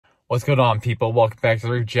What's going on, people? Welcome back to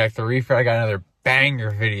the Reefer. I got another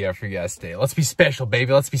banger video for you guys today. Let's be special,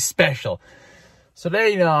 baby. Let's be special. So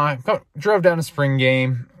today, I drove down to spring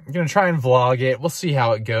game. I'm going to try and vlog it. We'll see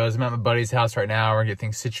how it goes. I'm at my buddy's house right now. We're going to get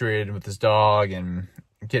things situated with his dog and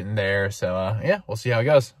getting there. So, yeah, we'll see how it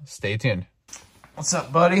goes. Stay tuned. What's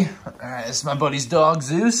up, buddy? All right, this is my buddy's dog,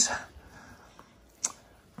 Zeus.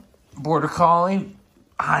 Border Collie.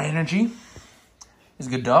 High energy. He's a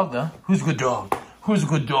good dog, though. Who's a good dog? Who's a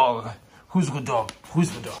good dog? Who's a good dog?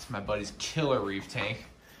 Who's a good dog? It's my buddy's killer reef tank.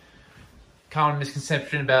 Common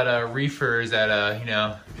misconception about Reefer is that,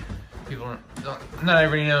 not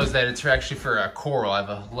everybody knows that it's actually for coral. I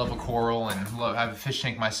love a coral and I have a fish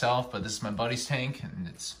tank myself, but this is my buddy's tank, and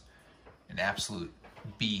it's an absolute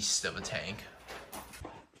beast of a tank.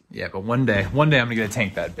 Yeah, but one day I'm gonna get a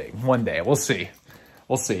tank that big. One day, we'll see.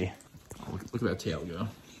 We'll see. Look at that tail go.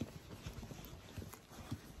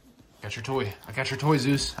 Got your toy. I got your toy,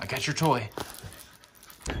 Zeus. I got your toy.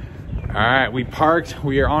 All right, we parked.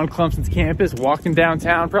 We are on Clemson's campus, walking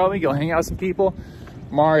downtown. Probably go hang out with some people.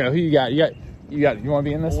 Mario, who you got? You want to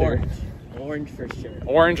be in this? Orange. Orange for sure.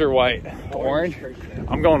 Orange or white? Orange. For sure.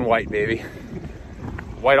 I'm going white, baby.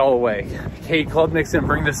 White all the way. Cade Klubnik's gonna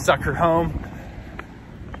bring this sucker home,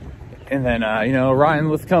 and then Ryan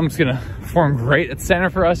Lithcom's gonna perform great at center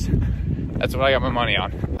for us. That's what I got my money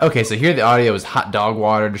on. Okay, so here the audio was hot dog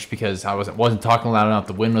water just because I wasn't talking loud enough.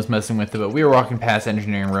 The wind was messing with it, but we were walking past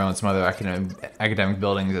engineering row and some other academic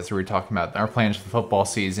buildings as we were talking about our plans for the football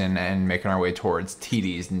season and making our way towards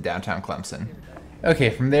TD's in downtown Clemson. Okay,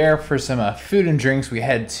 from there for some food and drinks, we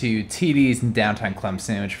head to TD's in downtown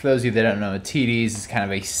Clemson, which for those of you that don't know, TD's is kind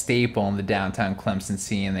of a staple in the downtown Clemson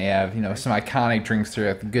scene. They have, some iconic drinks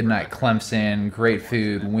throughout the Goodnight Clemson, great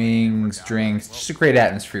food, wings, drinks, just a great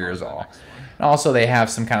atmosphere is all. Also, they have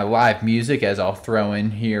some kind of live music, as I'll throw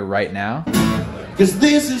in here right now. Cause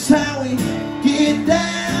this is how we get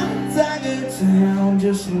down, Tiger Town.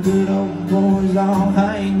 Just some good old boys all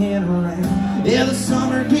hanging around. Yeah, the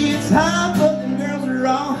summer gets hot, but the girls are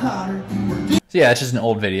all hotter. So yeah, it's just an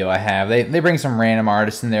old video I have. They bring some random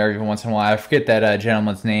artists in there every once in a while. I forget that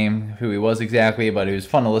gentleman's name, who he was exactly, but he was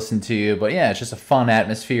fun to listen to. But yeah, it's just a fun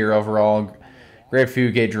atmosphere overall. Great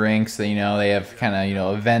food, great drinks. They have kind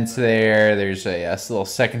of, events there. There's a little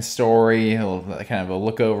second story, a little, kind of a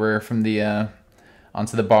look over from the,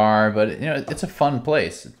 onto the bar. But, it's a fun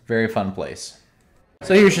place. It's a very fun place.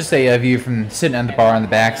 So here's just a view from sitting on the bar on the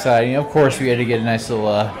backside. Of course, we had to get a nice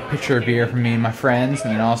little pitcher of beer for me and my friends.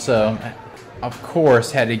 And then also, of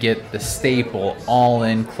course, had to get the staple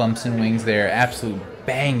all-in Clemson wings there. Absolute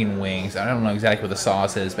banging wings. I don't know exactly what the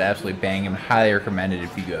sauce is, but absolutely banging. Highly recommended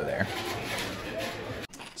if you go there.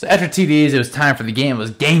 So after TD's, it was time for the game. It was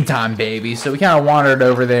game time, baby. So we kind of wandered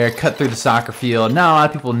over there, cut through the soccer field. Now a lot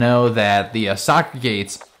of people know that the soccer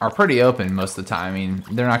gates are pretty open most of the time. I mean,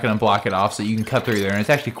 they're not going to block it off, so you can cut through there. And it's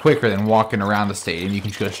actually quicker than walking around the stadium. You can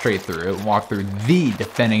just go straight through it, walk through the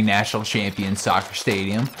defending national champion soccer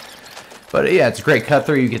stadium. But yeah, it's a great cut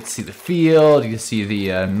through. You get to see the field. You get to see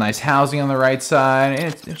the nice housing on the right side.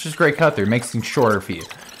 And it's just a great cut through. It makes things shorter for you.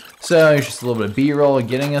 So there's just a little bit of B-roll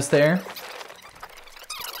getting us there.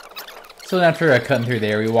 So after cutting through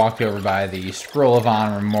there, we walked over by the Scroll of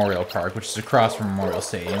Honor Memorial Park, which is across from Memorial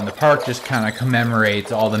Stadium. The park just kind of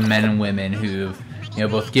commemorates all the men and women who've,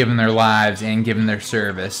 both given their lives and given their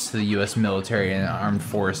service to the U.S. military and armed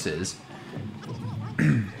forces.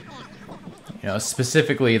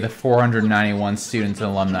 Specifically the 491 students and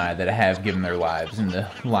alumni that have given their lives in the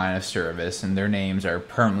line of service, and their names are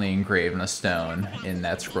permanently engraved in a stone in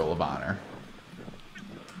that Scroll of Honor.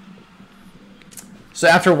 So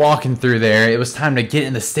after walking through there, it was time to get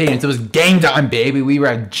in the stadium. It was game time, baby. We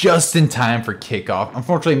arrived just in time for kickoff.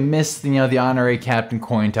 Unfortunately, missed the honorary captain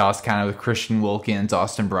coin toss, kind of with Christian Wilkins,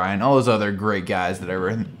 Austin Bryan, all those other great guys that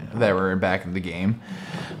were back in the game.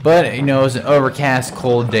 But it was an overcast,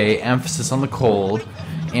 cold day. Emphasis on the cold.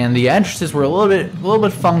 And the entrances were a little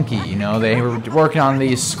bit funky, They were working on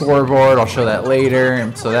the scoreboard. I'll show that later.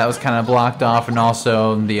 And so that was kind of blocked off. And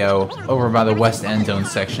also the over by the west end zone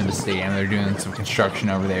section of the stadium, they're doing some construction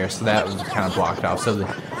over there, so that was kind of blocked off. So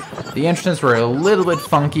the entrances were a little bit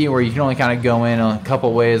funky, where you can only kind of go in a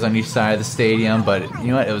couple ways on each side of the stadium. But you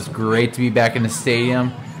know what? It was great to be back in the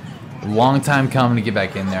stadium. Long time coming to get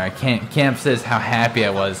back in there. I can't emphasize how happy I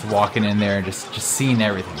was walking in there and just seeing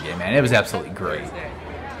everything again, man. It was absolutely great.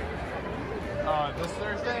 This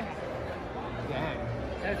Thursday? Dang.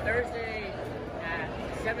 So Thursday at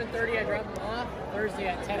 7:30 I drop them off. Thursday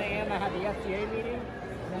at 10 a.m. I have the FDA meeting.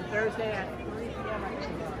 And then Thursday at 3 p.m. I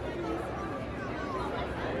come back.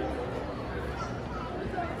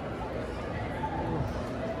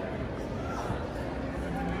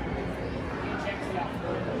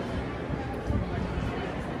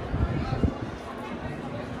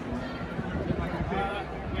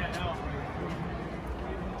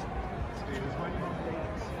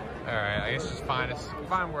 Alright, I guess it's fine. It's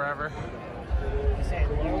fine wherever.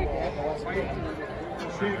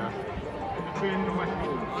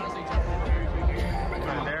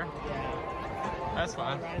 Right there? That's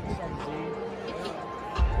fine.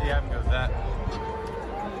 Yeah, I'm good with that.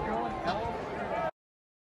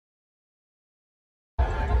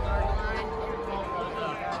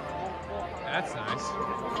 That's nice.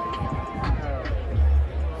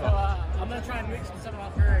 So I'm gonna try and mix some stuff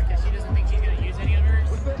off her because she doesn't think she's gonna use any of hers.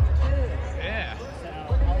 Yeah. So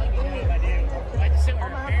I'll let you know if I do. I have to sit with her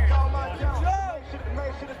parents.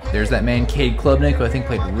 There's that man Cade Klubnik, who I think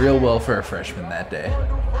played real well for a freshman that day.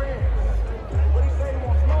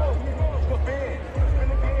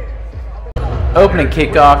 Opening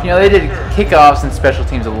kickoff, you know, they did kickoffs and special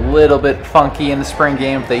teams a little bit funky in the spring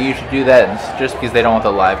game, but they usually do that just because they don't want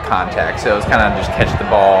the live contact. So it's kind of just catch the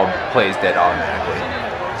ball, plays dead automatically.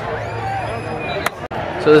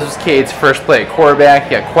 So this was Cade's first play at quarterback.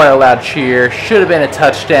 He got quite a loud cheer. Should have been a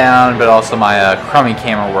touchdown, but also my crummy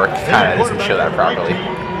camera work kind of doesn't show that properly.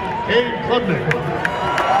 Cade Klubnik.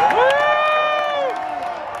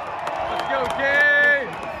 Let's go, Cade!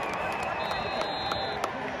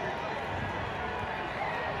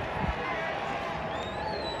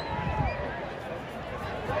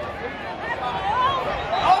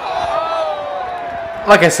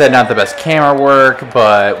 Like I said, not the best camera work,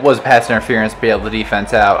 but was pass interference, bailed the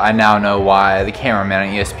defense out. I now know why the cameramen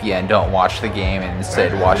on ESPN don't watch the game and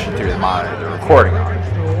instead watch it through the monitor they're recording on.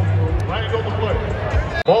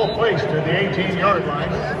 Ball placed at the 18-yard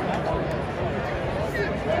line.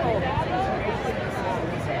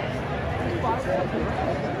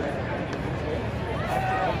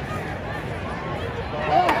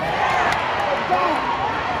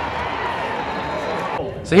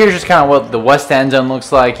 So here's just kind of what the west end zone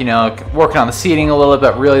looks like, you know, working on the seating a little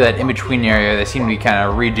bit, really that in-between area, they seem to be kind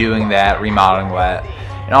of redoing that, remodeling that.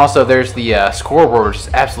 And also there's the scoreboard, which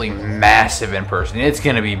is absolutely massive in person. It's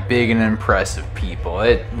going to be big and impressive, people.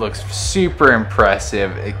 It looks super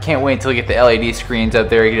impressive. I can't wait until we get the LED screens up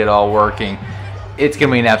there, get it all working. It's going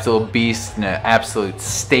to be an absolute beast and an absolute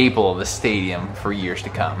staple of the stadium for years to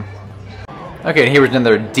come. Okay, and here was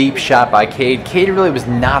another deep shot by Cade. Cade really was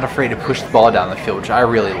not afraid to push the ball down the field, which I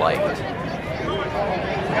really liked.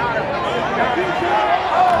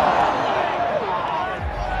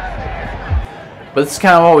 But this is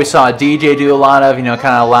kind of what we saw DJ do a lot of, you know,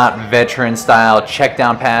 kind of a lot veteran style check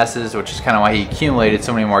down passes, which is kind of why he accumulated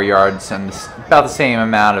so many more yards and about the same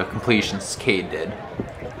amount of completions as Cade did.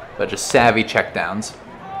 But just savvy check downs.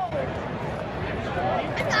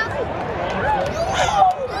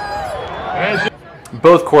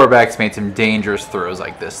 Both quarterbacks made some dangerous throws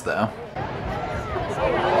like this, though.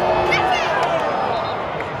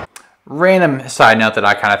 Random side note that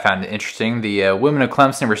I kind of found interesting. The women of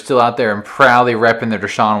Clemson were still out there and proudly repping their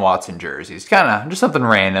Deshaun Watson jerseys. Kind of just something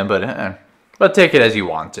random, but take it as you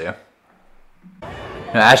want to.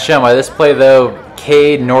 Now, as shown by this play, though,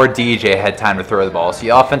 Cade nor DJ had time to throw the ball, so the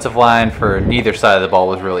offensive line for neither side of the ball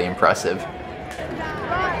was really impressive.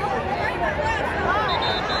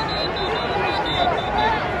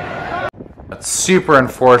 It's super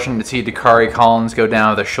unfortunate to see Dacari Collins go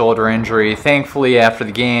down with a shoulder injury. Thankfully, after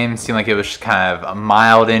the game, it seemed like it was just kind of a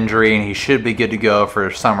mild injury, and he should be good to go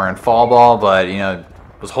for summer and fall ball, but, you know,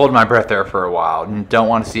 was holding my breath there for a while and don't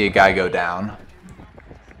want to see a guy go down.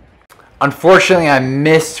 Unfortunately, I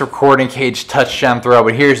missed recording Cade's touchdown throw,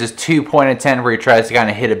 but here's his two-point attempt where he tries to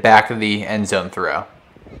kind of hit it back to the end zone throw.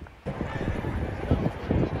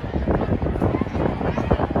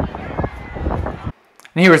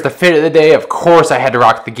 And here was the fit of the day. Of course, I had to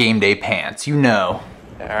rock the game day pants, you know.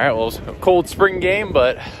 All right, well, it was a cold spring game,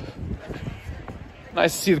 but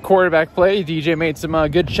nice to see the quarterback play. DJ made some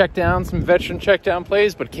good checkdowns, some veteran checkdown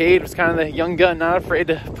plays, but Cade was kind of the young gun, not afraid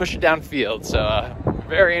to push it downfield. So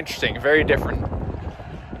very interesting, very different.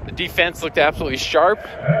 The defense looked absolutely sharp.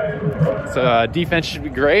 So defense should be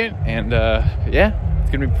great, and yeah,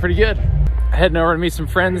 it's gonna be pretty good. Heading over to meet some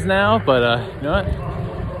friends now, but you know what?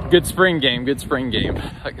 Good spring game, good spring game.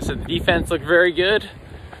 Like I said, the defense looked very good.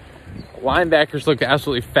 Linebackers look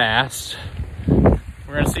absolutely fast. We're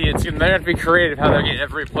gonna see they're gonna be creative how they're getting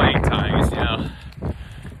every playing time. You know,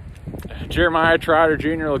 Jeremiah Trotter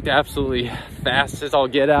Jr. looked absolutely fast as all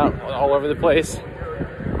get out, all over the place.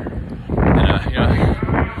 And, you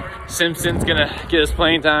know, Simpson's gonna get his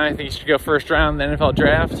playing time. I think he should go first round in the NFL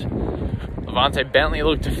draft. Avante Bentley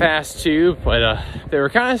looked fast too, but they were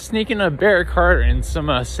kind of sneaking a Barrett Carter in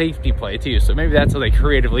some safety play too, so maybe that's how they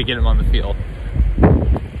creatively get him on the field.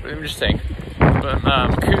 Interesting. But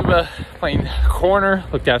Kuba playing corner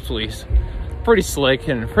looked absolutely pretty slick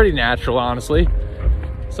and pretty natural, honestly.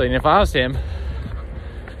 So if I was him,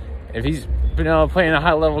 if he's playing a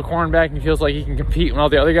high level cornerback and he feels like he can compete when all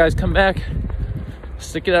the other guys come back,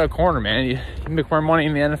 stick it out of corner, man. You can make more money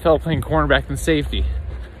in the NFL playing cornerback than safety.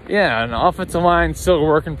 Yeah, and the offensive line still a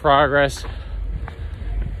work in progress.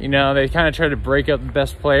 They kind of try to break up the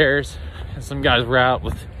best players, and some guys were out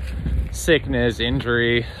with sickness,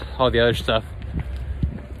 injury, all the other stuff.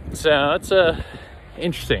 So it's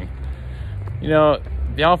interesting.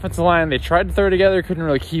 The offensive line, they tried to throw together, couldn't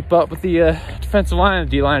really keep up with the defensive line.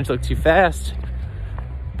 The D-line just looked too fast.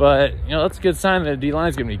 But, that's a good sign that the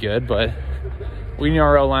D-line's going to be good, but we knew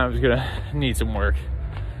our O-line was going to need some work.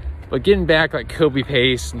 But getting back like Kobe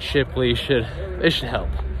Pace and Shipley should help.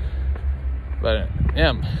 But, yeah,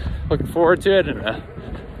 I'm looking forward to it, and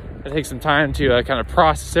it'll take some time to kind of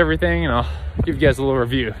process everything, and I'll give you guys a little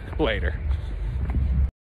review later.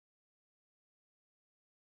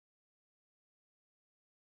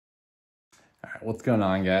 What's going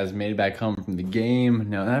on, guys? Made it back home from the game.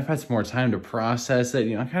 Now that I've had some more time to process it,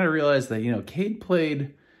 I kind of realized that, Cade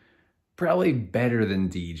played probably better than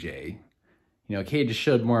DJ. Cade just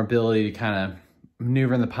showed more ability to kind of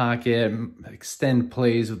maneuver in the pocket, extend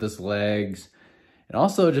plays with his legs. And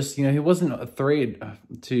also just, he wasn't afraid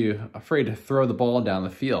to throw the ball down the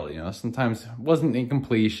field. Sometimes it wasn't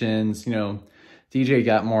incompletions, DJ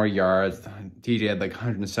got more yards. DJ had like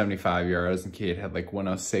 175 yards and Cade had like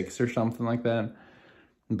 106 or something like that.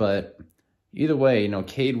 But either way,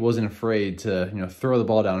 Cade wasn't afraid to, throw the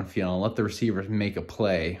ball down the field and let the receivers make a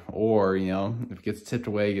play. Or, if it gets tipped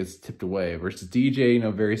away, it gets tipped away. Versus DJ,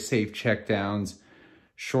 very safe checkdowns,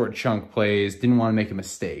 short chunk plays, didn't want to make a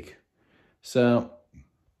mistake. So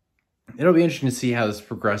it'll be interesting to see how this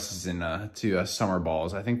progresses to summer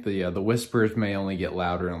balls. I think the whispers may only get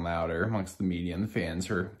louder and louder amongst the media and the fans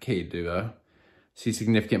for Cade to see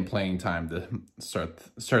significant playing time to start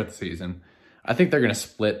the season. I think they're going to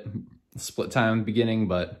split time in the beginning,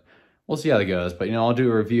 but we'll see how it goes. But, I'll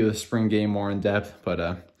do a review of the spring game more in depth.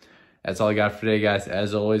 But that's all I got for today, guys.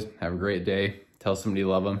 As always, have a great day. Tell somebody you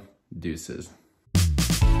love them. Deuces.